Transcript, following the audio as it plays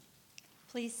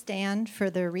Please stand for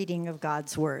the reading of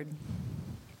God's word.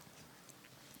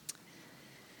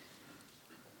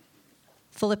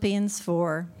 Philippians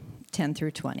 4:10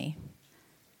 through 20.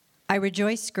 I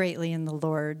rejoice greatly in the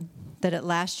Lord that at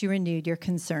last you renewed your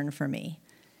concern for me.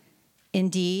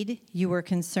 Indeed, you were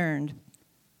concerned,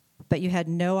 but you had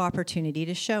no opportunity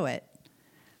to show it.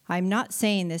 I'm not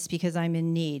saying this because I'm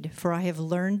in need, for I have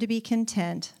learned to be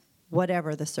content,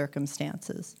 whatever the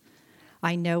circumstances.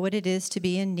 I know what it is to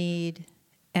be in need,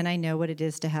 and I know what it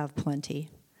is to have plenty.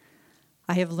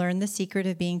 I have learned the secret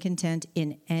of being content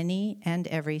in any and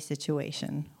every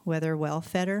situation, whether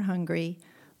well-fed or hungry,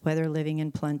 whether living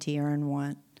in plenty or in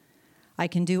want. I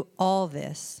can do all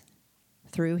this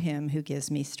through him who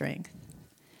gives me strength.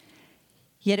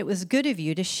 Yet it was good of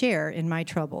you to share in my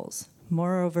troubles.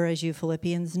 Moreover, as you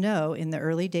Philippians know, in the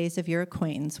early days of your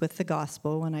acquaintance with the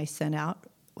gospel, when I set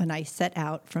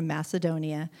out from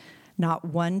Macedonia, not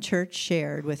one church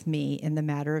shared with me in the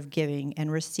matter of giving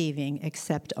and receiving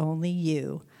except only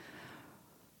you.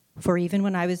 For even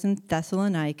when I was in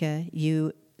Thessalonica,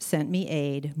 you sent me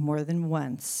aid more than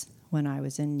once when I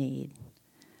was in need.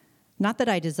 Not that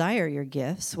I desire your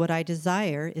gifts. What I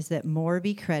desire is that more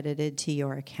be credited to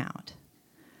your account.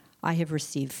 I have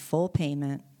received full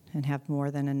payment and have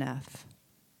more than enough.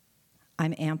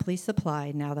 I'm amply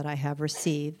supplied now that I have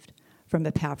received from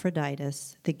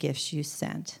Epaphroditus the gifts you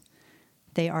sent.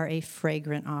 They are a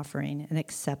fragrant offering, an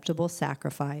acceptable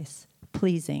sacrifice,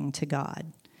 pleasing to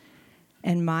God.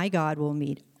 And my God will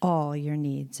meet all your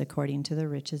needs according to the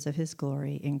riches of his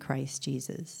glory in Christ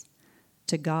Jesus.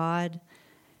 To God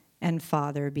and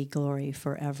Father be glory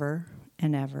forever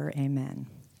and ever. Amen.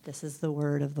 This is the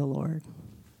word of the Lord.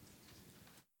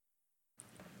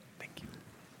 Thank you.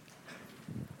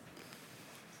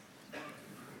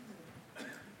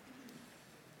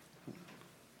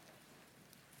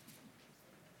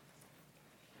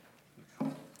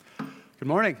 Good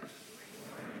morning.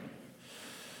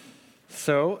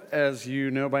 So, as you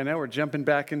know by now, we're jumping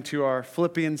back into our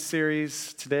Philippians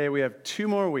series. Today we have 2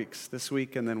 more weeks this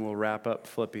week, and then we'll wrap up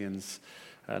Philippians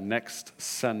next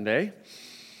Sunday.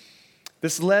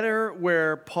 This letter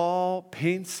where Paul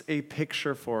paints a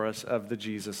picture for us of the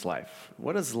Jesus life.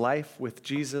 What is life with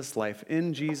Jesus, life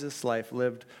in Jesus, life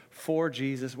lived for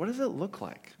Jesus? What does it look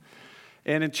like?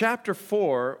 And in chapter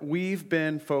 4, we've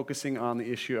been focusing on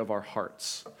the issue of our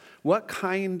hearts. What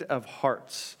kind of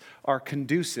hearts are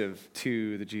conducive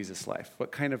to the Jesus life?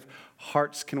 What kind of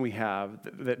hearts can we have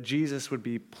that Jesus would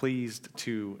be pleased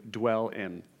to dwell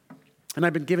in? And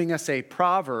I've been giving us a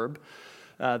proverb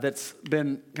that's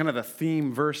been kind of the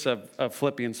theme verse of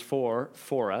Philippians 4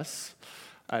 for us.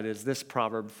 It is this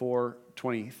proverb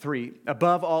 4:23.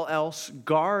 Above all else,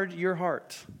 guard your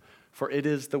heart, for it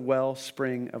is the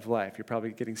wellspring of life. You're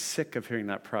probably getting sick of hearing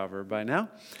that proverb by now.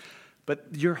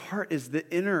 But your heart is the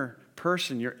inner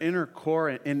person, your inner core,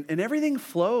 and everything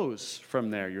flows from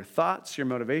there. Your thoughts, your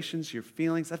motivations, your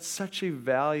feelings, that's such a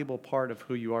valuable part of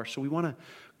who you are. So we want to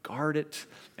guard it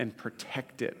and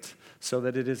protect it so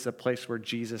that it is a place where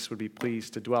Jesus would be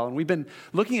pleased to dwell. And we've been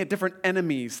looking at different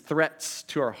enemies, threats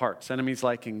to our hearts. Enemies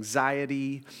like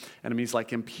anxiety, enemies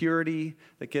like impurity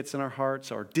that gets in our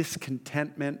hearts, or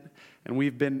discontentment. And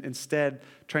we've been instead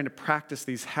trying to practice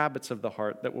these habits of the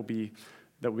heart that will be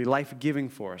life-giving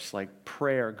for us, like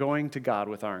prayer, going to God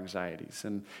with our anxieties,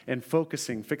 and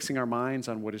fixing our minds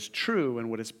on what is true and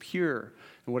what is pure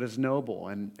and what is noble,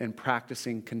 and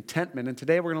practicing contentment. And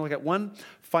today we're going to look at one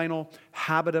final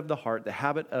habit of the heart, the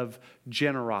habit of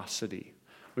generosity.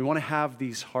 We want to have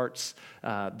these hearts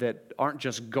that aren't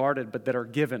just guarded, but that are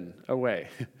given away,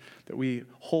 that we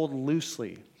hold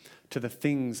loosely to the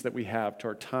things that we have, to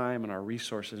our time and our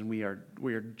resources, and we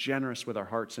are generous with our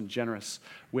hearts and generous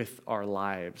with our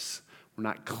lives. We're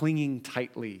not clinging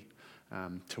tightly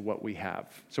to what we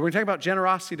have. So we're going to talk about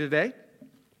generosity today,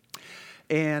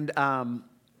 and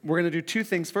we're going to do 2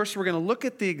 things. First, we're going to look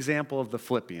at the example of the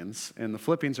Philippians, and the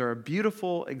Philippians are a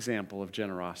beautiful example of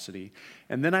generosity.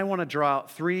 And then I want to draw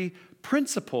out 3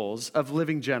 principles of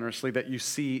living generously that you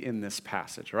see in this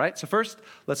passage, all right? So first,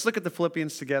 let's look at the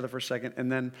Philippians together for a second,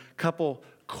 and then a couple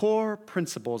core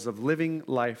principles of living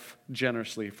life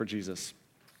generously for Jesus.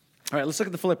 All right, let's look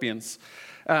at the Philippians.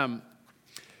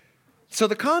 So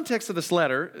the context of this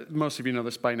letter, most of you know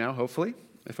this by now, hopefully,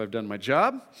 if I've done my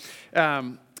job,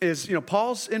 is,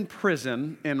 Paul's in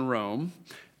prison in Rome,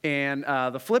 And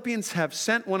the Philippians have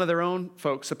sent one of their own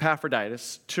folks,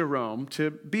 Epaphroditus, to Rome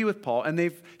to be with Paul. And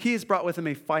he has brought with him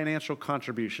a financial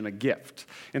contribution, a gift.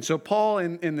 And so Paul,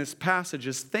 in this passage,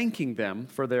 is thanking them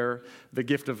for the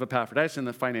gift of Epaphroditus and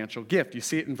the financial gift. You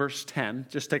see it in verse 10.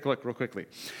 Just take a look real quickly.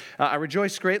 I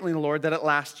rejoice greatly in the Lord that at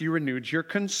last you renewed your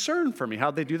concern for me.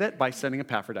 How'd they do that? By sending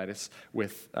Epaphroditus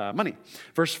with money.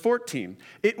 Verse 14.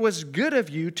 It was good of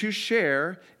you to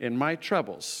share in my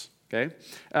troubles. Okay?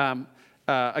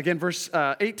 Again, verse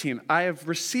 18, I have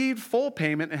received full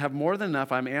payment and have more than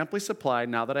enough. I'm amply supplied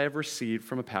now that I have received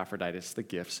from Epaphroditus the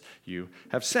gifts you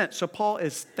have sent. So Paul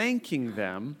is thanking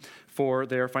them for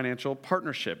their financial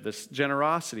partnership, this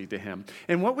generosity to him.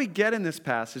 And what we get in this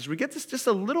passage, we get this just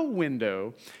a little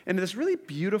window into this really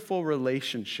beautiful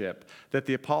relationship that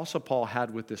the Apostle Paul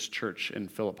had with this church in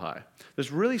Philippi.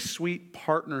 This really sweet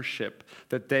partnership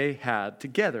that they had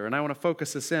together. And I want to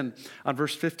focus this in on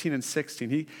verse 15 and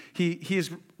 16. He is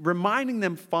reminding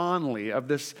them fondly of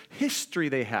this history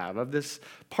they have, of this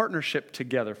partnership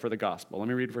together for the gospel. Let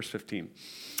me read verse 15.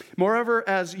 Moreover,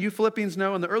 as you Philippians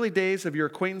know, in the early days of your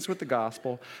acquaintance with the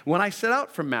gospel, when I set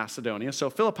out from Macedonia, so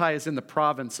Philippi is in the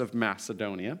province of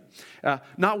Macedonia,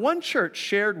 not one church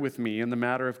shared with me in the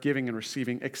matter of giving and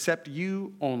receiving except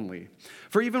you only.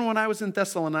 For even when I was in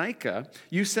Thessalonica,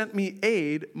 you sent me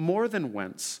aid more than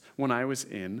once when I was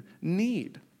in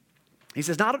need. He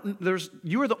says,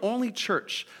 you are the only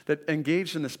church that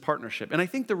engaged in this partnership. And I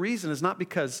think the reason is not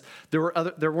because there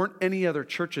weren't any other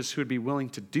churches who would be willing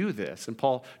to do this. And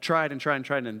Paul tried, and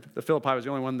the Philippi was the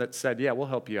only one that said, yeah, we'll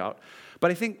help you out.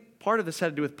 But I think part of this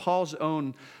had to do with Paul's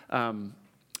own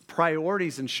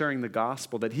priorities in sharing the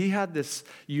gospel, that he had this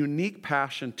unique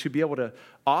passion to be able to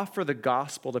offer the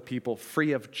gospel to people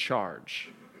free of charge,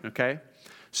 okay?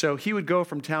 So he would go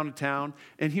from town to town,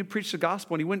 and he'd preach the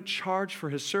gospel, and he wouldn't charge for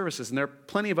his services. And there are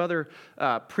plenty of other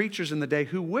preachers in the day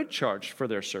who would charge for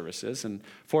their services. And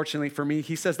fortunately for me,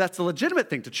 he says that's a legitimate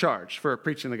thing to charge for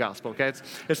preaching the gospel, okay?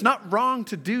 It's not wrong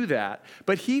to do that,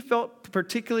 but he felt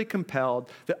particularly compelled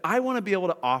that I want to be able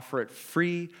to offer it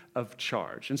free of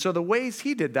charge. And so the ways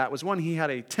he did that was, one, he had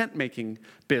a tent-making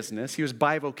business. He was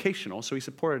bivocational, so he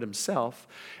supported himself.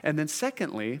 And then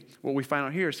secondly, what we find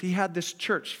out here is he had this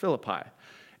church, Philippi,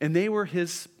 and they were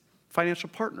his financial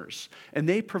partners, and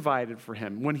they provided for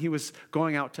him when he was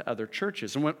going out to other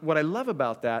churches. And what I love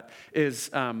about that is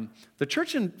the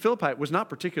church in Philippi was not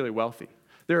particularly wealthy.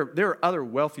 There are other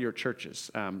wealthier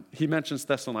churches. He mentions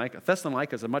Thessalonica.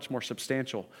 Thessalonica is a much more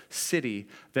substantial city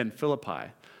than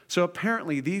Philippi. So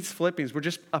apparently these Philippians were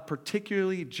just a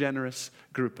particularly generous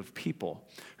group of people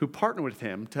who partnered with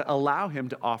him to allow him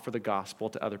to offer the gospel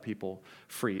to other people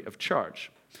free of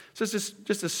charge. So it's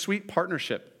just a sweet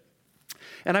partnership.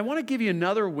 And I want to give you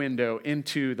another window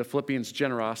into the Philippians'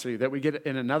 generosity that we get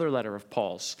in another letter of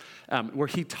Paul's, where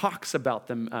he talks about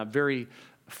them very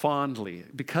fondly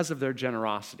because of their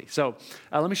generosity. So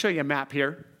let me show you a map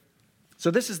here. So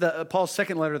this is Paul's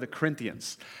second letter to the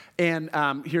Corinthians. And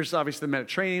here's obviously the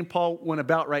Mediterranean. Paul went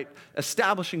about,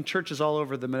 establishing churches all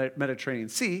over the Mediterranean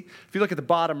Sea. If you look at the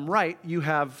bottom right, you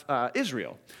have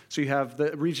Israel. So you have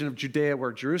the region of Judea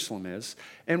where Jerusalem is.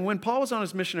 And when Paul was on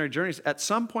his missionary journeys, at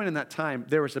some point in that time,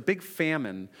 there was a big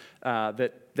famine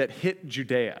that hit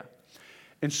Judea.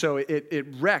 And so it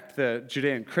wrecked the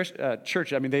Judean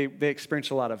church. I mean, they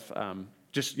experienced a lot of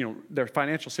their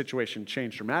financial situation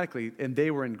changed dramatically, and they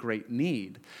were in great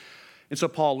need. And so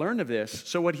Paul learned of this.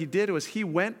 So what he did was he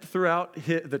went throughout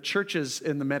the churches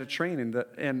in the Mediterranean,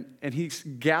 and he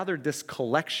gathered this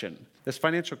collection, this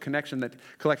financial collection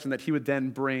that he would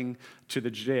then bring to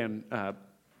the Judean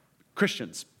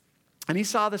Christians. And he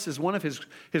saw this as one of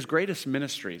his greatest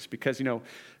ministries because,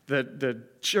 the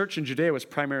church in Judea was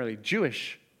primarily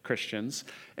Jewish Christians,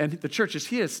 and the churches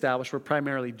he established were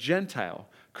primarily Gentile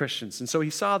Christians. And so he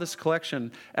saw this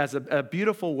collection as a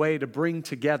beautiful way to bring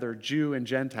together Jew and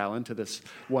Gentile into this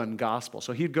one gospel.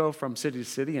 So he'd go from city to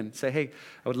city and say, hey,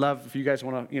 I would love if you guys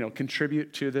want to,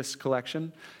 contribute to this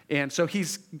collection. And so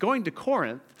he's going to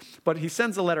Corinth, but he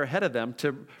sends a letter ahead of them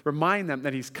to remind them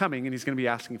that he's coming and he's going to be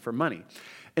asking for money.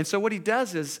 And so what he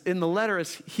does is, in the letter,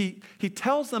 is he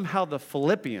tells them how the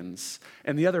Philippians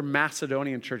and the other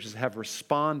Macedonian churches have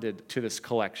responded to this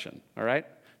collection. All right?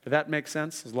 Did that make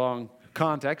sense? It's long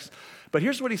context. But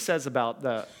here's what he says about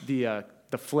the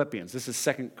Philippians. This is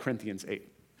 2 Corinthians 8.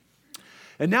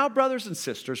 And now, brothers and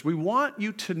sisters, we want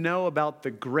you to know about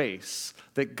the grace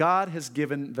that God has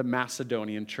given the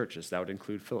Macedonian churches. That would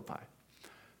include Philippi.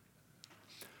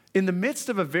 In the midst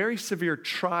of a very severe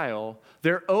trial,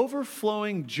 their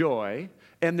overflowing joy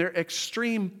and their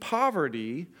extreme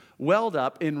poverty welled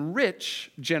up in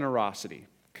rich generosity,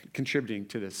 contributing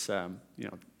to this,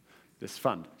 this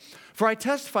fund. For I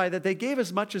testify that they gave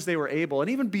as much as they were able, and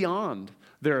even beyond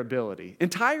their ability.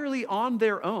 Entirely on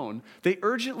their own, they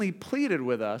urgently pleaded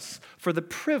with us for the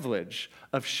privilege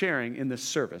of sharing in this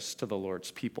service to the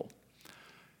Lord's people.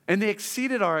 And they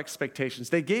exceeded our expectations.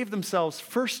 They gave themselves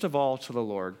first of all to the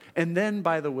Lord, and then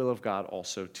by the will of God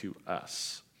also to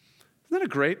us. Isn't that a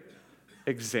great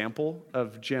example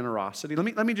of generosity?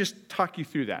 Let me just talk you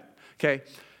through that, okay?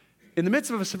 In the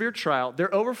midst of a severe trial,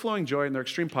 they're overflowing joy in their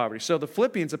extreme poverty. So the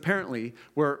Philippians apparently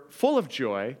were full of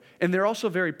joy, and they're also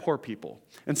very poor people.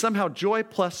 And somehow joy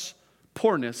plus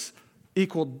poorness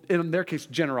equaled, in their case,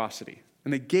 generosity.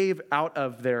 And they gave out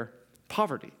of their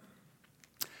poverty.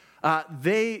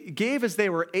 They gave as they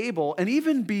were able, and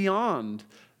even beyond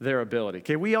their ability.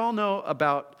 Okay, we all know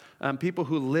about people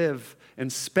who live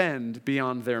and spend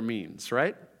beyond their means,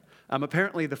 right?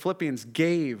 Apparently, the Philippians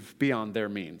gave beyond their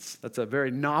means. That's a very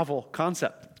novel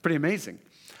concept. It's pretty amazing.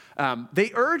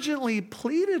 They urgently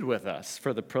pleaded with us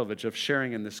for the privilege of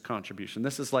sharing in this contribution.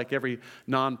 This is like every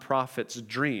nonprofit's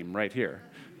dream right here,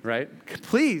 right?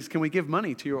 Please, can we give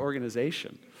money to your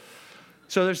organization?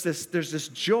 So there's this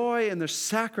joy and there's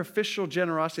sacrificial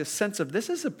generosity, a sense of this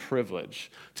is a privilege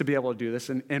to be able to do this.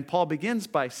 And Paul begins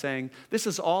by saying this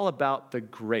is all about the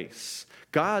grace.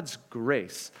 God's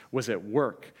grace was at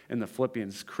work in the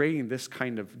Philippians, creating this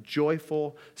kind of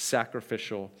joyful,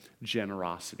 sacrificial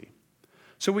generosity.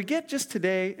 So we get just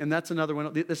today, and that's another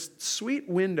one, this sweet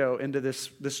window into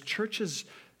this church's,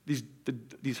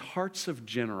 these hearts of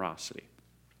generosity.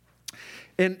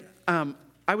 And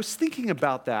I was thinking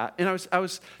about that, and I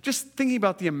was just thinking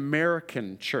about the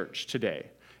American church today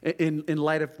in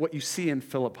light of what you see in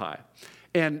Philippi.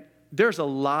 And there's a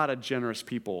lot of generous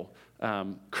people,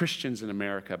 Christians in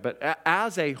America. But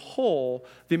as a whole,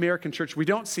 the American church, we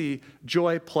don't see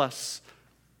joy plus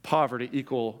poverty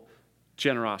equal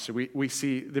generosity. We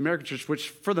see the American church, which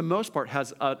for the most part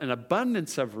has an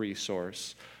abundance of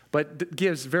resource, but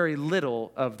gives very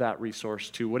little of that resource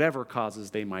to whatever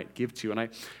causes they might give to. And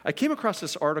I came across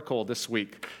this article this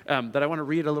week that I want to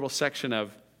read a little section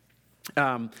of.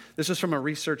 This is from a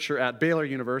researcher at Baylor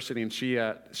University, and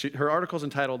her article is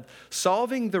entitled,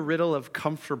 "Solving the Riddle of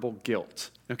Comfortable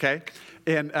Guilt," okay?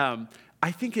 And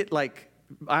I think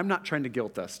I'm not trying to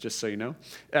guilt us, just so you know,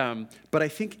 but I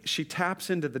think she taps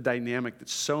into the dynamic that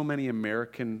so many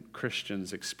American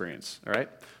Christians experience, all right?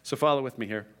 So follow with me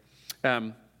here.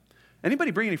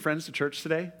 Anybody bring any friends to church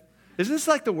today? Isn't this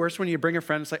like the worst when you bring a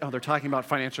friend, it's like, oh, they're talking about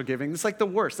financial giving? It's like the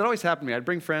worst. That always happened to me. I'd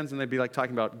bring friends and they'd be like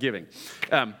talking about giving.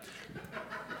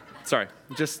 Sorry,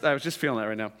 I was just feeling that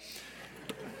right now.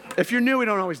 If you're new, we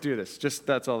don't always do this.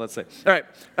 That's all let's say. All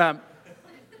right.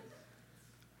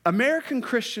 American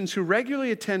Christians who regularly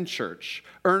attend church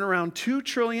earn around $2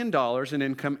 trillion in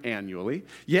income annually,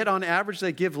 yet on average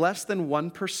they give less than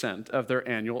 1% of their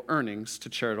annual earnings to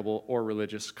charitable or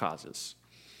religious causes.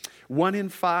 1 in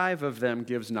 5 of them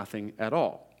gives nothing at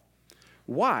all.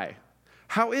 Why?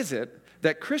 How is it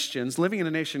that Christians living in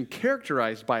a nation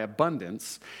characterized by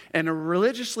abundance and a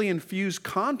religiously infused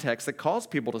context that calls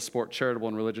people to support charitable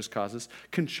and religious causes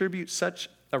contribute such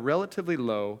a relatively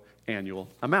low annual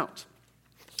amount?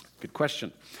 Good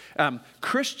question.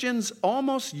 Christians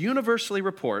almost universally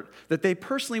report that they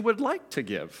personally would like to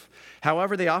give.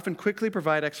 However, they often quickly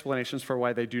provide explanations for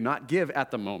why they do not give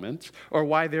at the moment or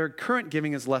why their current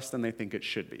giving is less than they think it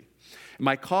should be.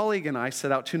 My colleague and I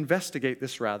set out to investigate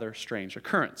this rather strange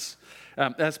occurrence.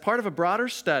 As part of a broader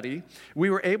study, we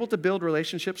were able to build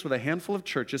relationships with a handful of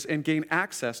churches and gain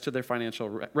access to their financial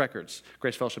records.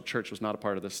 Grace Fellowship Church was not a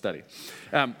part of this study.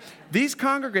 These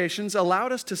congregations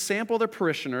allowed us to sample their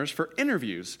parishioners for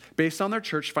interviews based on their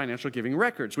church financial giving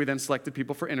records. We then selected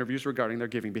people for interviews regarding their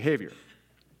giving behavior.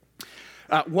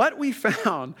 What we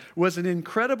found was an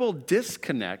incredible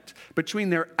disconnect between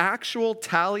their actual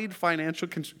tallied financial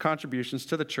contributions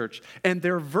to the church and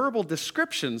their verbal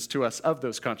descriptions to us of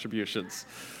those contributions.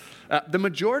 The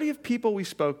majority of people we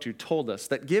spoke to told us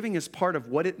that giving is part of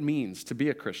what it means to be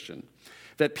a Christian,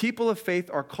 that people of faith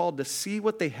are called to see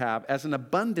what they have as an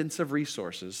abundance of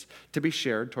resources to be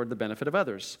shared toward the benefit of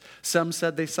others. Some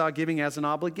said they saw giving as an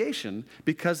obligation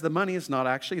because the money is not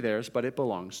actually theirs, but it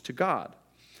belongs to God.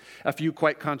 A few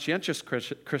quite conscientious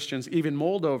Christians even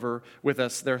mulled over with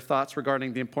us their thoughts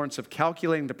regarding the importance of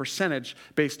calculating the percentage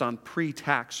based on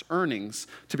pre-tax earnings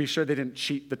to be sure they didn't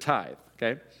cheat the tithe,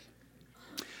 okay?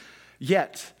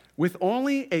 Yet, with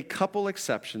only a couple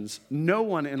exceptions, no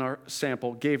one in our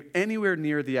sample gave anywhere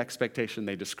near the expectation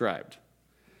they described.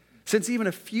 Since even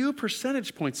a few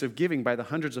percentage points of giving by the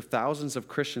hundreds of thousands of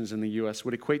Christians in the U.S.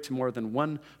 would equate to more than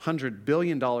 $100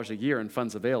 billion a year in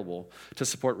funds available to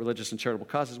support religious and charitable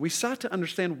causes, we sought to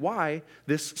understand why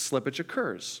this slippage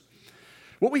occurs.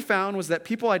 What we found was that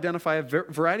people identify a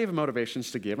variety of motivations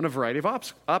to give and a variety of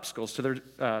obstacles to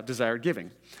their desired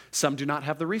giving. Some do not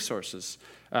have the resources.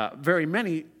 Very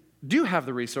many do have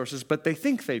the resources, but they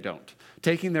think they don't,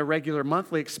 taking their regular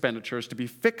monthly expenditures to be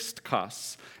fixed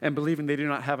costs and believing they do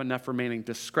not have enough remaining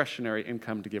discretionary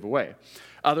income to give away.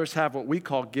 Others have what we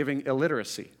call giving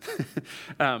illiteracy.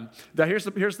 Now, here's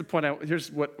the point.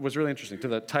 Here's what was really interesting to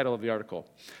the title of the article.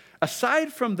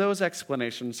 Aside from those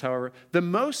explanations, however, the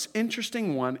most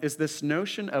interesting one is this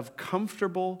notion of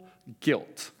comfortable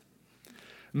guilt.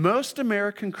 Most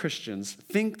American Christians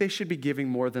think they should be giving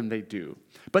more than they do,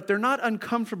 but they're not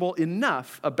uncomfortable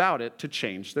enough about it to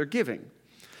change their giving.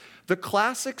 The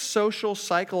classic social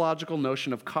psychological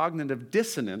notion of cognitive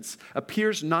dissonance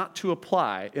appears not to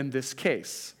apply in this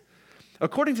case.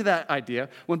 According to that idea,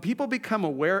 when people become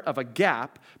aware of a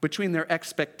gap between their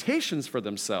expectations for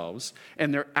themselves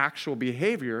and their actual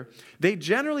behavior, they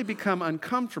generally become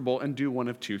uncomfortable and do one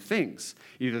of two things.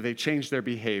 Either they change their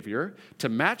behavior to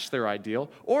match their ideal,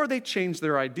 or they change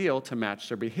their ideal to match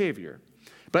their behavior.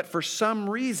 But for some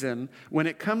reason, when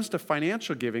it comes to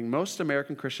financial giving, most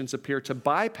American Christians appear to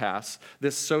bypass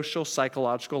this social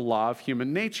psychological law of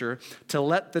human nature to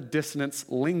let the dissonance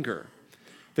linger.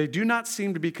 They do not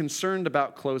seem to be concerned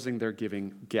about closing their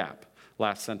giving gap.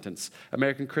 Last sentence.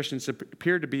 American Christians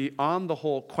appear to be, on the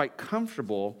whole, quite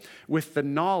comfortable with the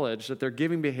knowledge that their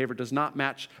giving behavior does not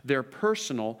match their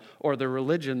personal or their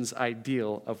religion's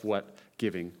ideal of what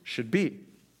giving should be.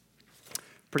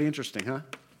 Pretty interesting, huh?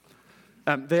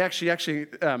 They actually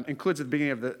includes at the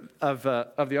beginning of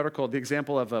the article the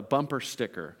example of a bumper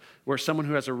sticker, where someone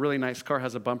who has a really nice car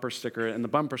has a bumper sticker, and the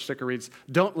bumper sticker reads,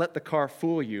 "Don't let the car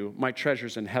fool you, my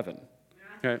treasure's in heaven."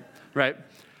 Right?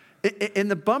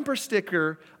 And the bumper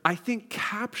sticker, I think,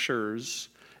 captures,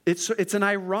 it's an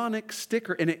ironic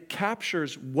sticker, and it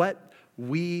captures what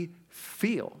we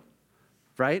feel.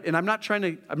 Right? And I'm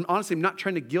honestly not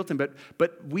trying to guilt him,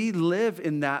 but we live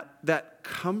in that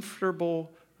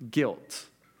comfortable guilt,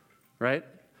 right?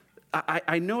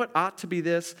 I know it ought to be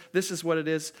this is what it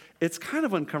is. It's kind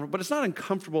of uncomfortable, but it's not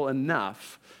uncomfortable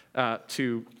enough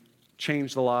to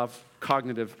change the law of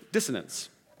cognitive dissonance.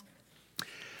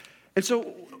 And so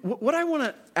what I want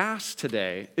to ask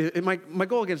today, my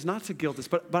goal again is not to guilt us,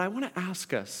 but I want to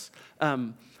ask us,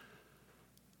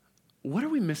 what are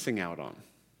we missing out on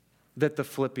that the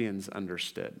Philippians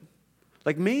understood?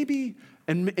 Like maybe,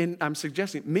 and I'm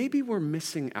suggesting, maybe we're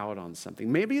missing out on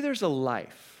something. Maybe there's a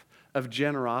life of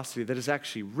generosity that is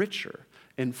actually richer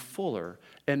and fuller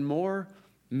and more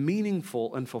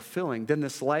meaningful and fulfilling than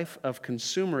this life of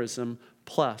consumerism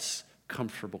plus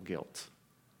comfortable guilt.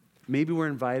 Maybe we're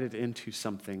invited into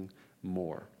something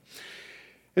more.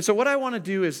 And so what I want to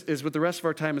do is with the rest of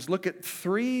our time is look at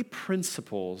three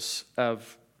principles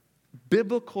of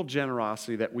biblical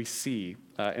generosity that we see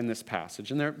in this passage.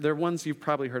 And they're ones you've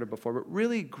probably heard of before, but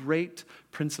really great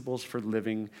principles for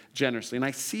living generously. And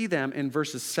I see them in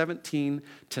verses 17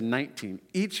 to 19.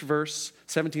 Each verse,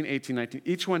 17, 18, 19,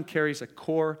 each one carries a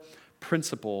core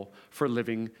principle for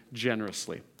living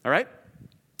generously. All right?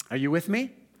 Are you with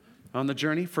me on the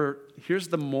journey? Here's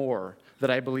the more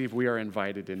that I believe we are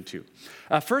invited into.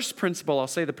 First principle, I'll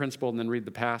say the principle and then read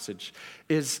the passage,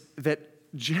 is that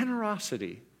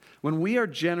generosity, when we are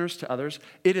generous to others,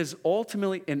 it is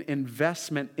ultimately an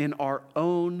investment in our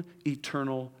own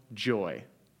eternal joy.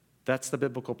 That's the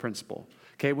biblical principle.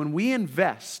 Okay, when we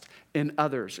invest in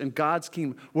others, in God's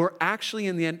kingdom, we're actually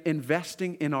in the end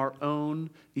investing in our own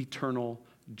eternal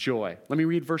joy. Let me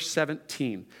read verse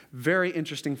 17. Very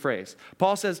interesting phrase.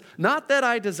 Paul says, "Not that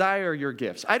I desire your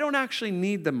gifts." I don't actually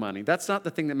need the money. That's not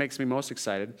the thing that makes me most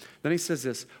excited. Then he says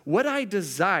this, "What I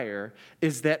desire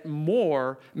is that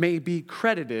more may be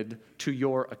credited to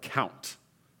your account."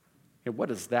 Okay, what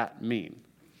does that mean?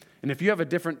 And if you have a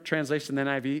different translation than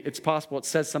NIV, it's possible it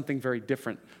says something very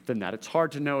different than that. It's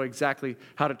hard to know exactly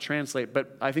how to translate,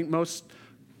 but I think most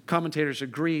commentators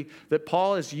agree that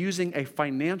Paul is using a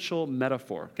financial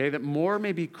metaphor, okay, that more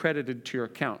may be credited to your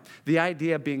account. The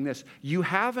idea being this: you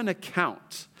have an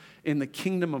account in the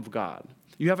kingdom of God.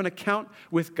 You have an account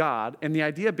with God, and the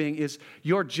idea being is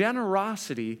your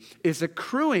generosity is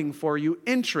accruing for you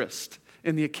interest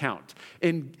in the account.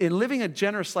 In living a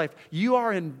generous life, you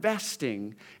are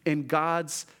investing in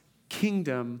God's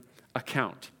kingdom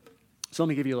account. So let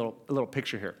me give you a little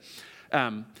picture here.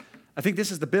 I think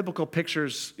this is the biblical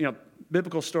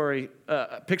biblical story,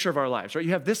 picture of our lives, right?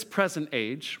 You have this present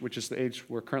age, which is the age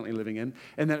we're currently living in,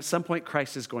 and then at some point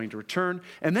Christ is going to return.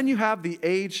 And then you have the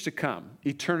age to come,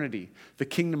 eternity, the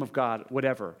kingdom of God,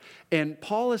 whatever. And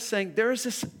Paul is saying there is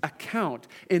this account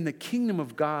in the kingdom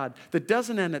of God that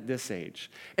doesn't end at this age.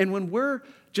 And when we're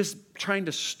just trying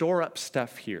to store up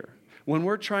stuff here, when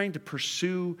we're trying to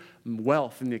pursue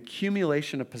wealth and the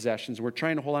accumulation of possessions, we're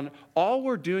trying to hold on, all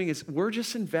we're doing is we're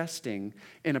just investing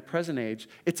in a present age.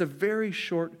 It's a very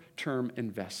short-term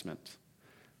investment.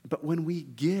 But when we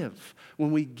give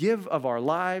of our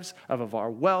lives, of our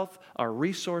wealth, our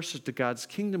resources to God's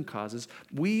kingdom causes,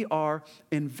 we are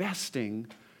investing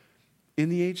in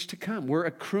the age to come. We're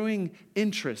accruing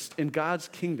interest in God's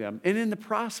kingdom. And in the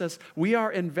process, we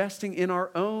are investing in our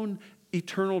own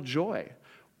eternal joy.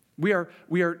 We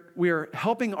are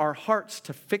helping our hearts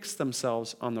to fix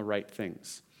themselves on the right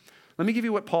things. Let me give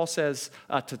you what Paul says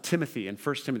to Timothy in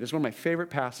 1 Timothy. This is one of my favorite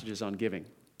passages on giving.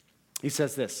 He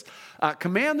says this,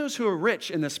 command those who are rich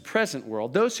in this present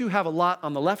world, those who have a lot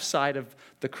on the left side of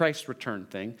the Christ return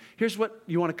thing. Here's what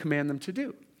you want to command them to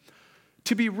do.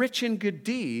 To be rich in good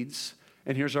deeds,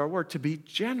 and here's our word, to be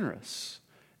generous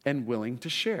and willing to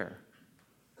share.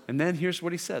 And then here's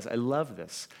what he says. I love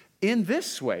this. In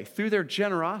this way, through their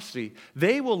generosity,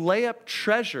 they will lay up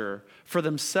treasure for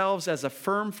themselves as a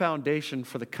firm foundation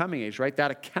for the coming age, right?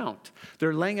 That account.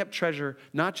 They're laying up treasure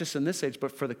not just in this age,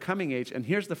 but for the coming age. And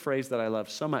here's the phrase that I love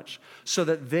so much. So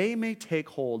that they may take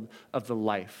hold of the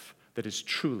life that is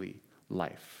truly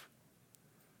life.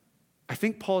 I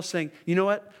think Paul is saying, you know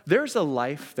what? There's a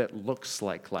life that looks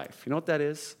like life. You know what that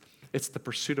is? It's the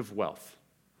pursuit of wealth.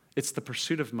 It's the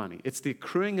pursuit of money. It's the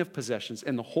accruing of possessions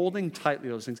and the holding tightly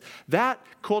those things. That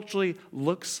culturally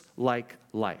looks like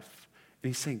life. And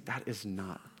he's saying that is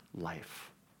not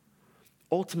life.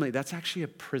 Ultimately, that's actually a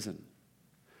prison.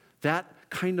 That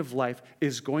kind of life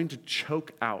is going to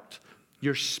choke out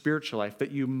your spiritual life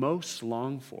that you most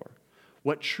long for.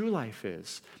 What true life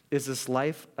is this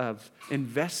life of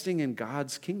investing in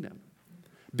God's kingdom,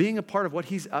 being a part of what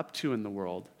he's up to in the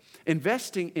world,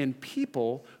 investing in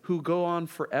people who go on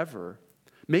forever,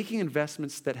 making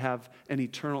investments that have an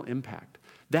eternal impact.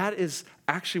 That is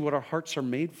actually what our hearts are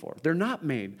made for. They're not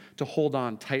made to hold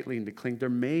on tightly and to cling. They're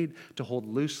made to hold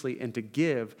loosely and to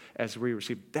give as we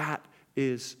receive. That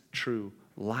is true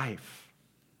life.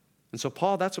 And so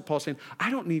that's what Paul's saying.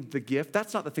 I don't need the gift.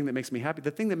 That's not the thing that makes me happy.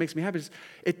 The thing that makes me happy is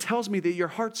it tells me that your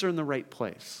hearts are in the right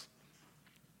place.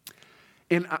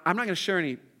 And I'm not going to share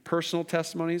any personal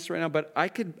testimonies right now, but I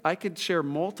could share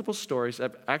multiple stories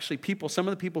of actually people, some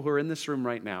of the people who are in this room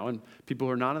right now and people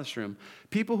who are not in this room,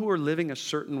 people who are living a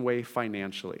certain way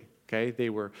financially, okay? They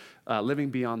were living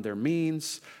beyond their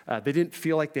means. They didn't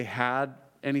feel like they had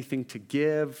anything to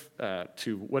give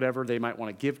to whatever they might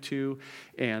want to give to,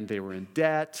 and they were in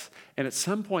debt. And at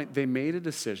some point, they made a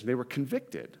decision. They were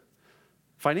convicted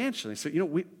financially. So,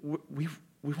 we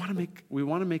want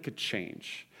to make a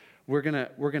change. We're gonna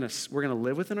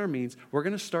live within our means. We're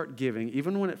gonna start giving,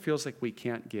 even when it feels like we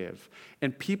can't give.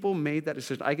 And people made that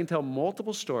decision. I can tell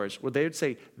multiple stories where they would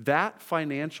say that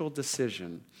financial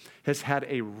decision has had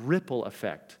a ripple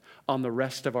effect on the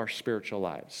rest of our spiritual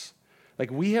lives. Like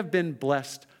we have been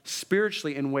blessed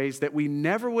spiritually in ways that we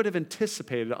never would have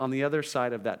anticipated on the other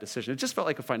side of that decision. It just felt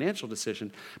like a financial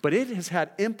decision, but it has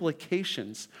had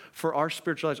implications for our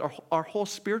spiritual lives. Our whole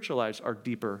spiritual lives are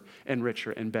deeper and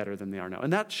richer and better than they are now.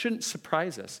 And that shouldn't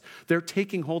surprise us. They're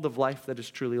taking hold of life that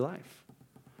is truly life.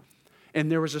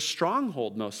 And there was a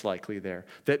stronghold most likely there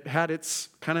that had its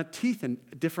kind of teeth in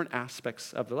different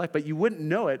aspects of the life, but you wouldn't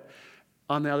know it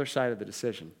on the other side of the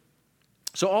decision.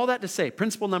 So all that to say,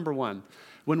 principle number one,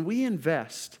 when we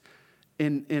invest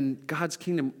in God's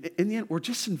kingdom, in the end, we're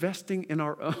just investing in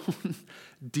our own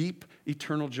deep,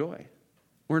 eternal joy.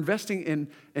 We're investing in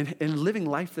living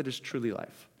life that is truly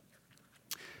life.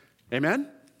 Amen?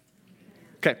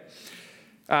 Okay.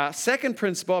 Second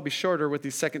principle, I'll be shorter with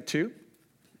these second two,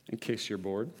 in case you're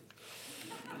bored.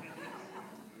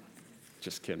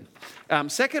 Just kidding.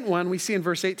 Second one, we see in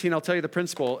verse 18, I'll tell you the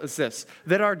principle, is this,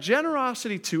 that our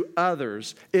generosity to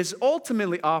others is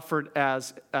ultimately offered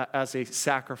as a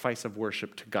sacrifice of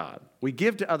worship to God. We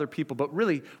give to other people, but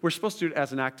really, we're supposed to do it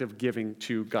as an act of giving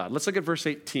to God. Let's look at verse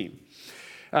 18.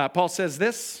 Paul says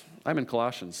this. I'm in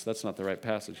Colossians. That's not the right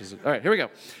passage, is it? All right, here we go.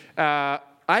 I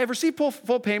have received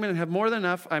full payment and have more than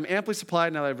enough. I'm amply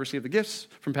supplied now that I've received the gifts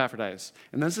from Epaphroditus.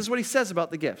 And this is what he says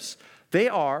about the gifts. They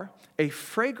are a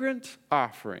fragrant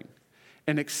offering,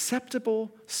 an acceptable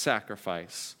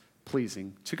sacrifice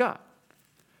pleasing to God.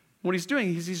 What he's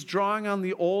doing is he's drawing on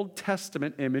the Old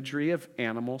Testament imagery of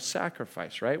animal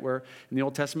sacrifice, right? Where in the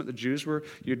Old Testament, the Jews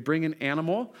you'd bring an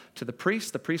animal to the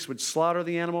priest would slaughter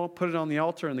the animal, put it on the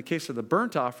altar. In the case of the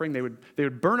burnt offering, they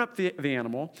would burn up the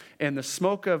animal, and the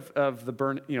smoke of the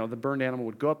burned animal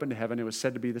would go up into heaven. It was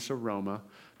said to be this aroma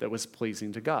that was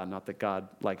pleasing to God. Not that God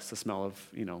likes the smell of,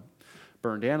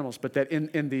 burned animals, but that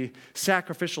in the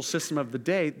sacrificial system of the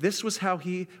day, this was how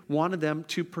he wanted them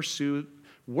to pursue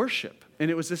worship. And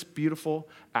it was this beautiful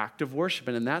act of worship.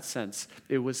 And in that sense,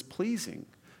 it was pleasing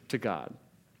to God.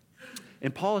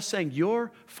 And Paul is saying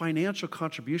your financial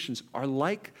contributions are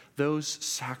like those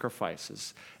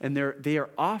sacrifices. And they are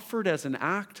offered as an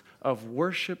act of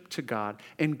worship to God.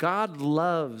 And God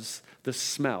loves the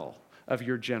smell of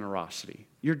your generosity.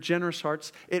 Your generous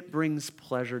hearts, it brings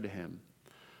pleasure to him.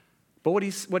 But what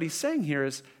he's saying here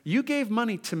is, you gave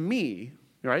money to me,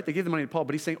 right? They gave the money to Paul,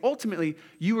 but he's saying ultimately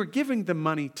you were giving the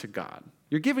money to God.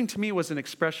 Your giving to me was an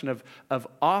expression of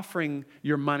offering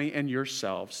your money and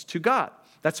yourselves to God.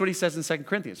 That's what he says in 2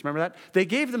 Corinthians. Remember that? They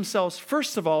gave themselves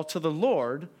first of all to the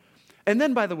Lord, and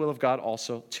then by the will of God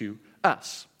also to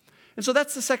us. And so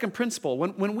that's the second principle.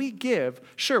 When we give,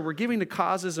 sure, we're giving to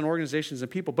causes and organizations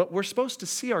and people, but we're supposed to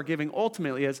see our giving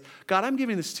ultimately as, God, I'm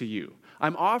giving this to you.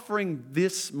 I'm offering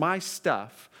this, my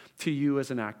stuff, to you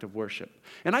as an act of worship.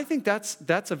 And I think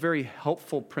that's a very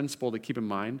helpful principle to keep in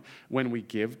mind when we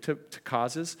give to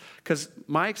causes, because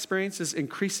my experience is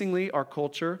increasingly our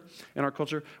culture,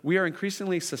 we are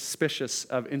increasingly suspicious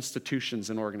of institutions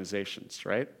and organizations,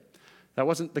 right? That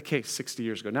wasn't the case 60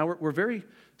 years ago. Now we're very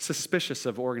suspicious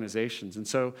of organizations. And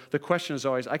so the question is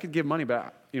always, I could give money,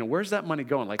 but where's that money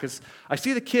going? Like, I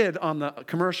see the kid on the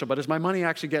commercial, but is my money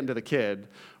actually getting to the kid,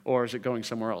 or is it going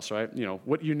somewhere else, right?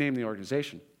 What you name the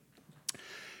organization.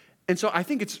 And so I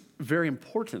think it's very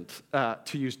important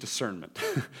to use discernment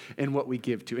in what we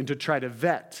give to, and to try to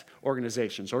vet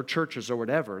organizations or churches or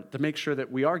whatever to make sure that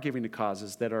we are giving to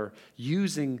causes that are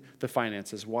using the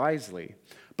finances wisely.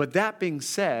 But that being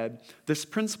said, this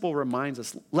principle reminds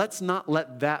us, let's not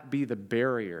let that be the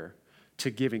barrier to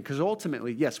giving. Because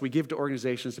ultimately, yes, we give to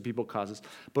organizations, to people, causes,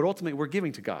 but ultimately we're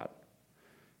giving to God.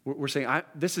 We're saying,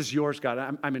 this is yours,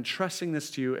 God. I'm entrusting this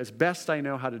to you as best I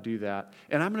know how to do that,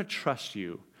 and I'm going to trust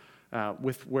you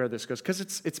with where this goes, because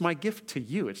it's my gift to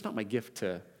you. It's not my gift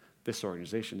to this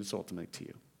organization. It's ultimately to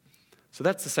you. So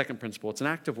that's the second principle. It's an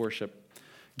act of worship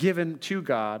given to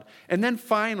God. And then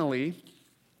finally,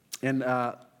 and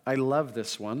I love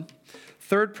this one,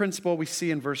 third principle we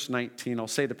see in verse 19. I'll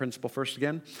say the principle first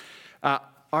again.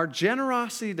 Our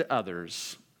generosity to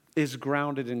others is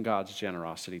grounded in God's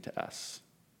generosity to us.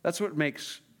 That's what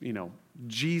makes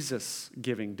Jesus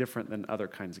giving different than other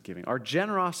kinds of giving. Our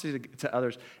generosity to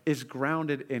others is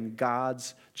grounded in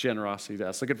God's generosity to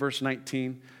us. Look at verse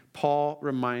 19. Paul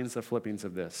reminds the Philippians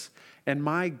of this. And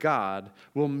my God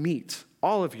will meet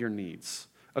all of your needs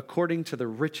according to the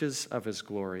riches of his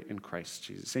glory in Christ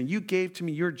Jesus. And you gave to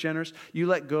me, you're generous, you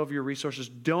let go of your resources.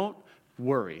 Don't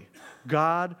worry.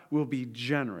 God will be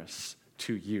generous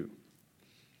to you.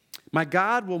 My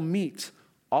God will meet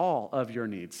all of your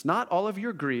needs. Not all of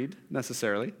your greed,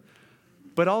 necessarily,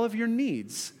 but all of your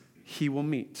needs he will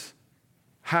meet.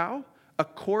 How?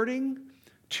 According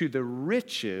to the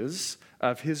riches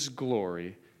of his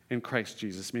glory in Christ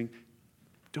Jesus. Meaning,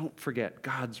 don't forget,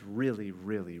 God's really,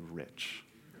 really rich.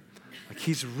 Like,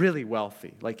 he's really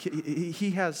wealthy. Like,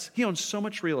 he owns so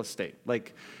much real estate.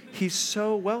 Like, he's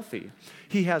so wealthy.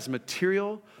 He has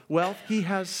material wealth. He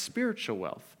has spiritual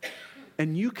wealth.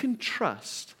 And you can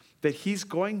trust that he's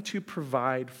going to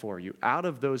provide for you out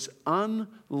of those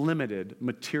unlimited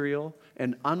material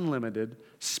and unlimited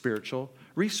spiritual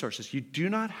resources. You do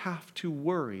not have to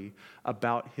worry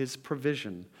about his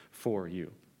provision for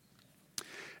you.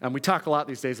 And we talk a lot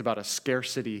these days about a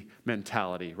scarcity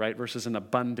mentality, right, versus an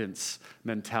abundance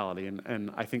mentality.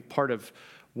 And I think part of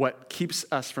what keeps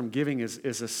us from giving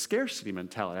is a scarcity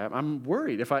mentality. I'm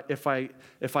worried if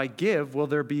I give, will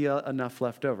there be enough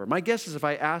left over? My guess is if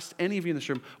I asked any of you in this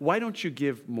room, why don't you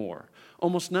give more?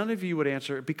 Almost none of you would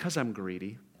answer, because I'm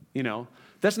greedy.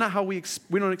 That's not how we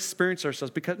don't experience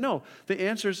ourselves. Because no, the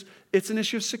answer is it's an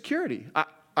issue of security.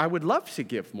 I would love to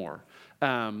give more,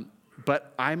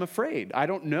 but I'm afraid. I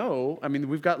don't know. I mean,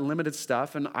 we've got limited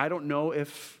stuff, and I don't know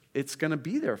if it's going to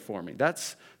be there for me.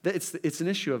 It's an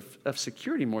issue of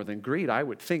security more than greed, I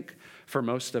would think, for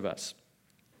most of us.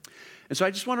 And so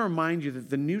I just want to remind you that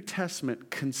the New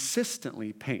Testament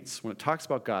consistently paints, when it talks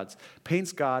about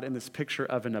paints God in this picture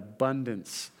of an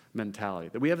abundance mentality.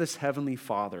 That we have this heavenly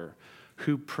Father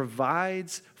who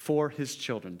provides for his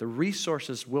children. The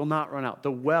resources will not run out.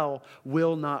 The well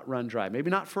will not run dry. Maybe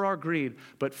not for our greed,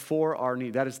 but for our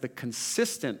need. That is the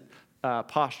consistent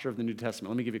posture of the New Testament.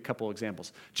 Let me give you a couple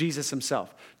examples. Jesus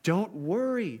himself. Don't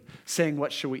worry saying,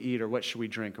 what should we eat or what should we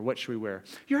drink or what should we wear?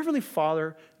 Your heavenly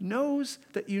Father knows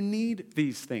that you need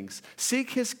these things. Seek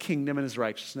his kingdom and his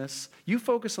righteousness. You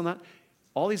focus on that.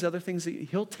 All these other things,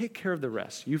 he'll take care of the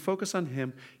rest. You focus on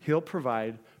him. He'll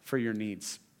provide for your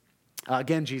needs.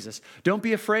 Again, Jesus, don't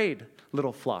be afraid,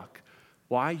 little flock.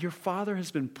 Why? Your Father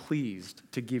has been pleased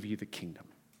to give you the kingdom.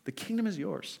 The kingdom is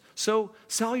yours. So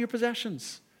sell your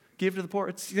possessions. Give to the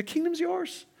poor. The kingdom's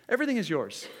yours. Everything is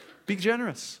yours. Be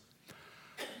generous.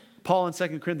 Paul in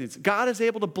 2 Corinthians, God is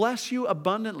able to bless you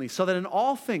abundantly so that in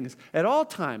all things, at all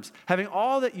times, having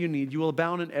all that you need, you will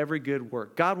abound in every good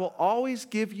work. God will always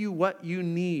give you what you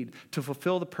need to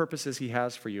fulfill the purposes he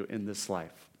has for you in this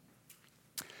life.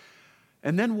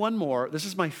 And then one more, this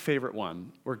is my favorite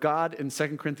one, where God in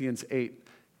 2 Corinthians 8,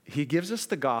 he gives us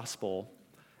the gospel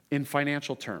in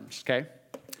financial terms, okay?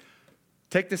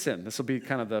 Take this in. This will be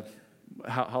kind of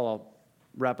how I'll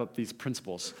wrap up these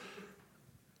principles.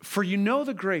 For you know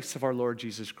the grace of our Lord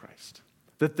Jesus Christ,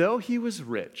 that though he was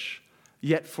rich,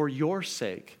 yet for your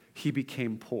sake he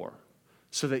became poor,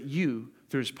 so that you,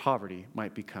 through his poverty,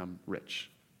 might become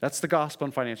rich. That's the gospel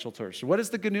in financial terms. So what is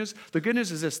the good news? The good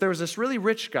news is this. There was this really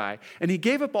rich guy, and he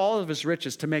gave up all of his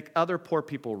riches to make other poor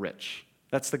people rich.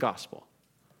 That's the gospel,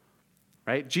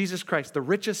 right? Jesus Christ, the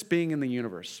richest being in the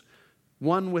universe,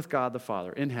 one with God the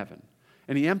Father in heaven.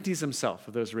 And he empties himself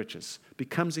of those riches,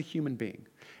 becomes a human being.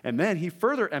 And then he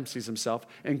further empties himself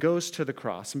and goes to the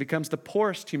cross and becomes the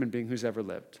poorest human being who's ever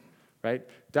lived, right?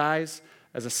 Dies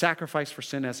as a sacrifice for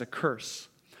sin, as a curse,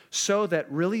 so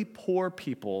that really poor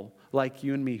people like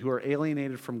you and me who are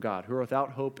alienated from God, who are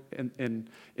without hope in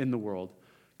the world,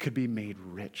 could be made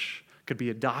rich, could be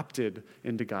adopted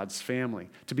into God's family,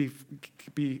 to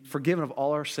be forgiven of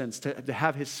all our sins, to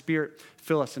have his Spirit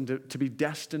fill us, and to be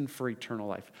destined for eternal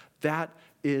life. That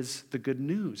is the good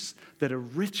news, that a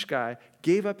rich guy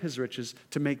gave up his riches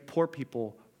to make poor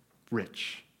people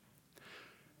rich.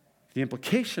 The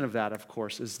implication of that, of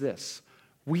course, is this.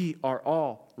 We are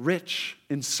all rich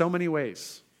in so many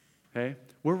ways, okay?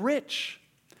 We're rich.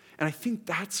 And I think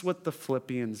that's what the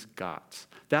Philippians got.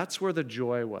 That's where the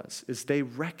joy was, is they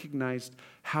recognized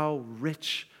how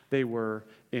rich they were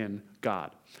in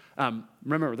God.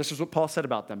 Remember, this is what Paul said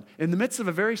about them. In the midst of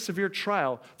a very severe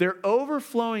trial, their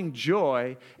overflowing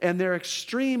joy and their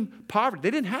extreme poverty,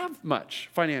 they didn't have much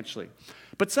financially,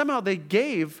 but somehow they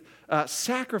gave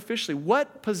sacrificially.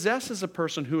 What possesses a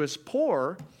person who is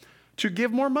poor to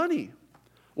give more money?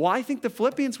 Well, I think the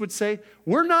Philippians would say,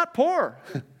 we're not poor.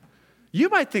 You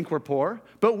might think we're poor,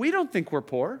 but we don't think we're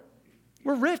poor.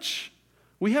 We're rich.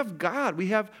 We have God. We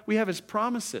have his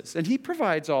promises. And he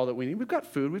provides all that we need. We've got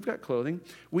food. We've got clothing.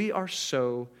 We are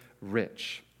so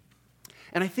rich.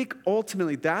 And I think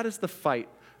ultimately that is the fight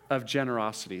of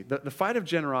generosity. The fight of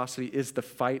generosity is the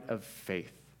fight of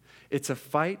faith. It's a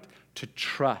fight to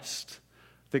trust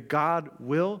that God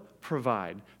will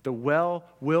provide. The well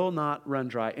will not run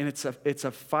dry. And it's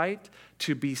a fight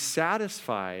to be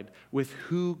satisfied with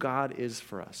who God is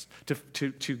for us,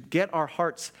 to get our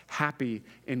hearts happy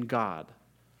in God.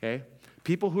 Okay?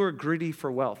 People who are greedy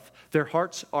for wealth, their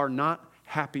hearts are not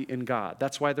happy in God.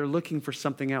 That's why they're looking for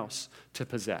something else to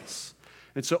possess.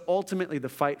 And so ultimately the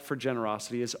fight for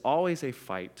generosity is always a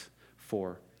fight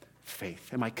for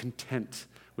faith. Am I content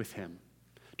with him?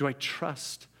 Do I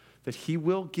trust that he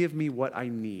will give me what I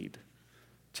need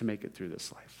to make it through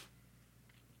this life?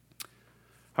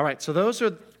 All right, so those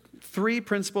are 3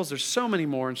 principles. There's so many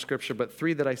more in Scripture, but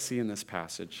 3 that I see in this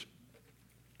passage.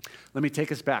 Let me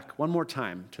take us back one more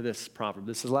time to this proverb.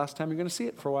 This is the last time you're going to see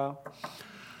it for a while.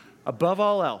 Above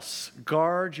all else,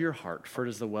 guard your heart, for it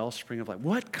is the wellspring of life.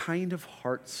 What kind of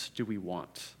hearts do we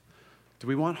want? Do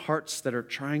we want hearts that are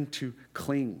trying to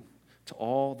cling to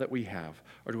all that we have?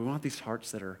 Or do we want these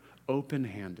hearts that are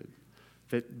open-handed,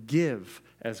 that give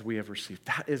as we have received?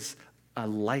 That is a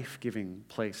life-giving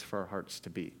place for our hearts to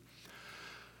be.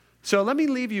 So let me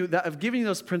leave you, I've given you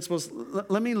those principles,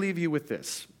 let me leave you with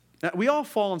this. Now, we all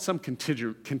fall on some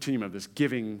continuum of this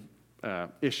giving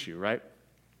issue, right?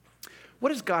 What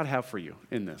does God have for you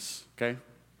in this, okay?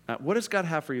 What does God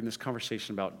have for you in this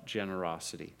conversation about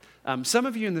generosity? Some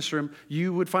of you in this room,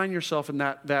 you would find yourself in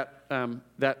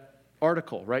that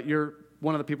article, right? You're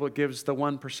one of the people that gives the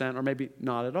 1% or maybe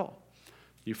not at all.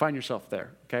 You find yourself there,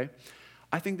 okay?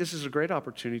 I think this is a great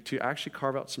opportunity to actually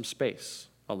carve out some space,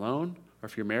 alone, or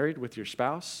if you're married with your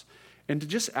spouse, and to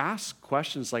just ask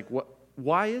questions like,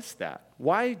 why is that?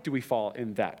 Why do we fall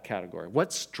in that category?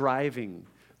 What's driving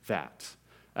that?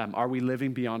 Are we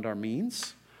living beyond our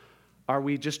means? Are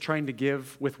we just trying to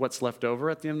give with what's left over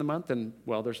at the end of the month? And,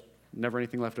 well, there's never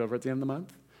anything left over at the end of the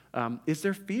month. Is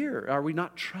there fear? Are we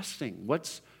not trusting?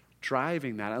 What's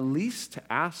driving that? At least to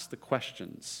ask the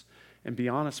questions and be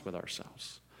honest with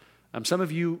ourselves. Some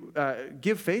of you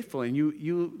give faithfully and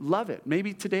you love it.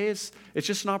 Maybe today it's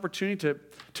just an opportunity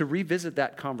to revisit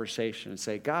that conversation and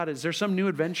say, God, is there some new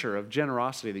adventure of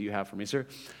generosity that you have for me? Is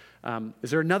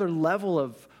there another level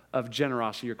of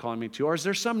generosity you're calling me to? Or is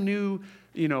there some new,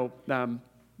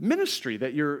 ministry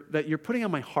that you're putting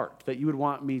on my heart that you would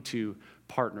want me to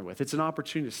partner with? It's an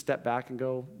opportunity to step back and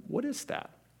go, what is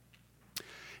that?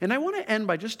 And I want to end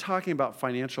by just talking about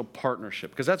financial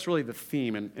partnership, because that's really the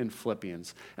theme in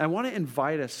Philippians. And I want to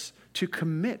invite us to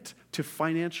commit to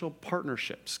financial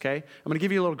partnerships, okay? I'm going to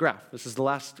give you a little graph. This is the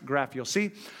last graph you'll see.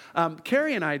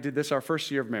 Carrie and I did this our first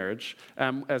year of marriage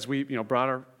as we brought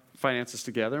our finances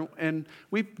together. And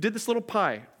we did this little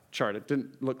pie chart. It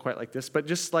didn't look quite like this, but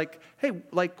just like, hey,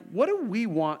 what do we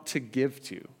want to give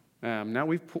to? Now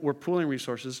we're pooling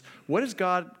resources. What is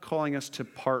God calling us to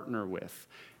partner with?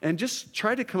 And just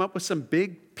try to come up with some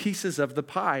big pieces of the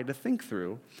pie to think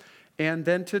through, and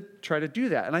then to try to do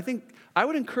that. And I think I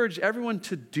would encourage everyone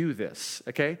to do this,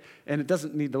 okay? And it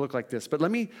doesn't need to look like this, but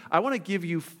I want to give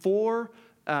you 4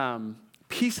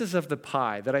 pieces of the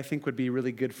pie that I think would be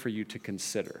really good for you to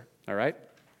consider, all right?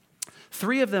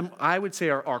 3 of them, I would say,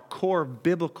 are our core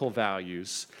biblical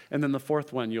values, and then the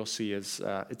 4th one you'll see is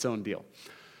its own deal.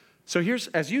 So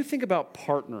as you think about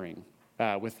partnering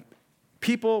with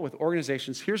people, with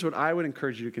organizations, here's what I would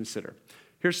encourage you to consider.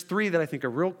 Here's 3 that I think are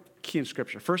real key in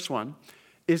Scripture. First one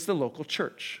is the local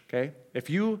church, okay? If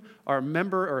you are a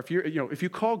member, or if you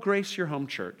call Grace your home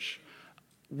church,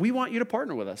 we want you to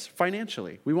partner with us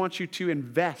financially. We want you to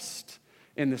invest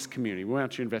in this community. We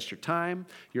want you to invest your time,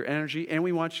 your energy, and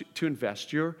we want you to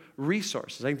invest your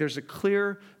resources. I think there's a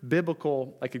clear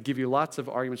biblical, I could give you lots of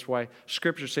arguments for why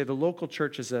Scriptures say the local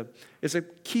church is a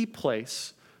key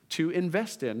place to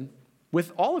invest in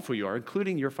with all of who you are,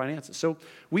 including your finances. So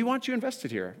we want you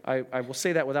invested here. I will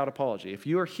say that without apology. If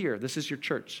you are here, this is your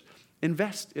church.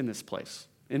 Invest in this place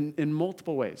in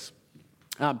multiple ways.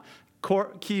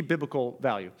 Core key biblical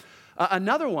value.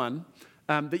 Another one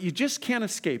that you just can't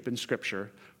escape in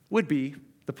Scripture would be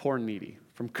the poor and needy.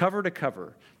 From cover to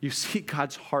cover, you see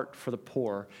God's heart for the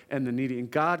poor and the needy,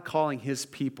 and God calling his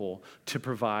people to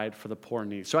provide for the poor and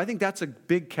needy. So I think that's a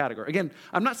big category. Again,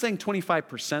 I'm not saying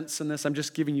 25% in this. I'm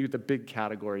just giving you the big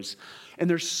categories. And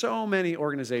there's so many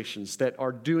organizations that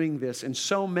are doing this in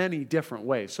so many different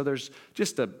ways. So there's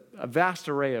just a vast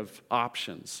array of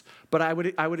options. But I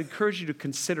would encourage you to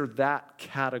consider that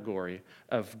category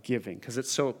of giving, because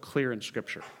it's so clear in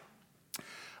Scripture.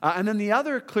 And then the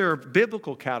other clear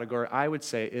biblical category, I would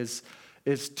say, is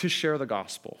to share the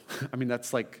gospel. I mean,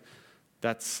 that's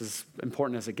as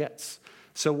important as it gets.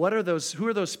 So who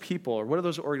are those people, or what are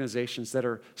those organizations that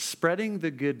are spreading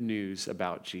the good news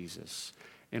about Jesus?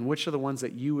 And which are the ones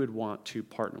that you would want to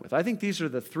partner with? I think these are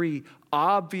the 3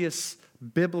 obvious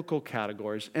biblical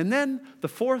categories. And then the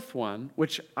 4th one,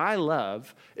 which I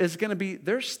love, is going to be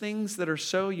there's things that are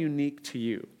so unique to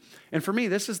you. And for me,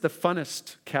 this is the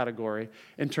funnest category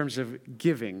in terms of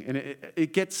giving. And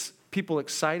it gets people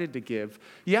excited to give.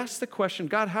 You ask the question,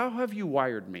 God, how have you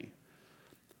wired me?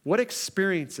 What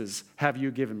experiences have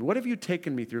you given me? What have you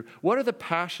taken me through? What are the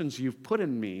passions you've put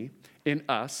in me, in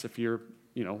us, if you're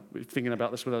thinking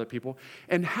about this with other people?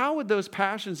 And how would those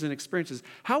passions and experiences,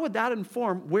 how would that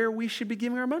inform where we should be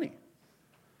giving our money?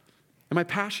 Am I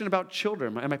passionate about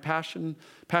children? Am I passionate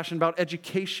about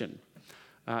education?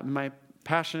 Am I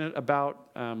passionate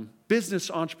about business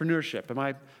entrepreneurship? Am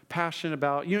I passionate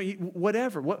about,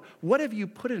 whatever? What have you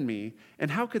put in me?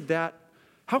 And how could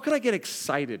I get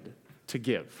excited to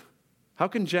give? How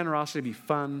can generosity be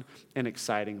fun and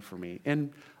exciting for me?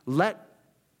 And let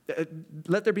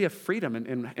there be a freedom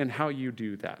in how you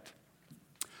do that.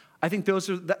 I think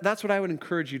that's what I would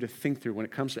encourage you to think through when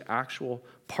it comes to actual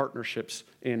partnerships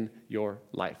in your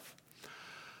life.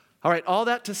 All right, all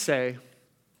that to say,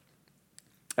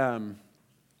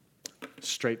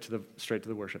 straight to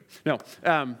the worship. No,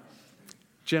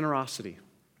 generosity.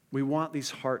 We want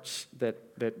these hearts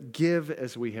that give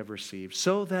as we have received,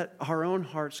 so that our own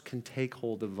hearts can take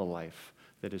hold of the life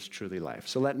that is truly life.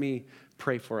 So let me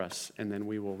pray for us, and then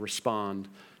we will respond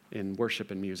in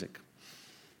worship and music.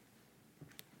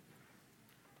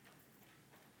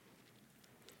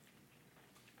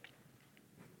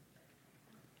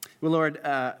 Well, Lord,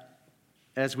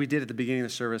 as we did at the beginning of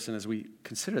the service, and as we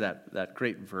consider that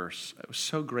great verse, I was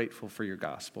so grateful for your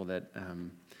gospel that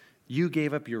you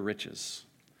gave up your riches.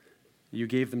 You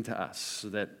gave them to us so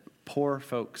that poor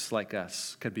folks like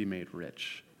us could be made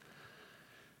rich.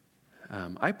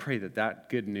 I pray that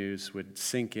good news would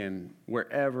sink in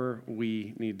wherever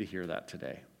we need to hear that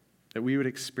today, that we would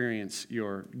experience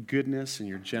your goodness and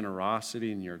your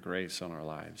generosity and your grace on our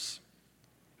lives.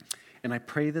 And I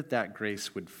pray that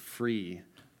grace would free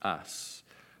us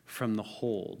from the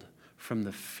hold, from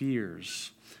the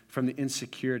fears, from the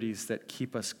insecurities that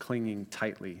keep us clinging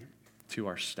tightly to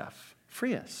our stuff.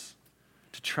 Free us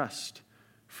to trust.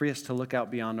 Free us to look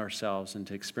out beyond ourselves and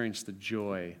to experience the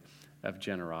joy of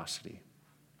generosity.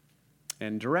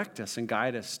 And direct us and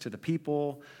guide us to the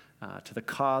people, to the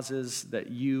causes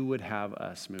that you would have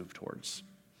us move towards.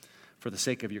 For the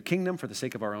sake of your kingdom, for the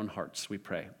sake of our own hearts, we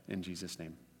pray in Jesus'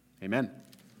 name. Amen.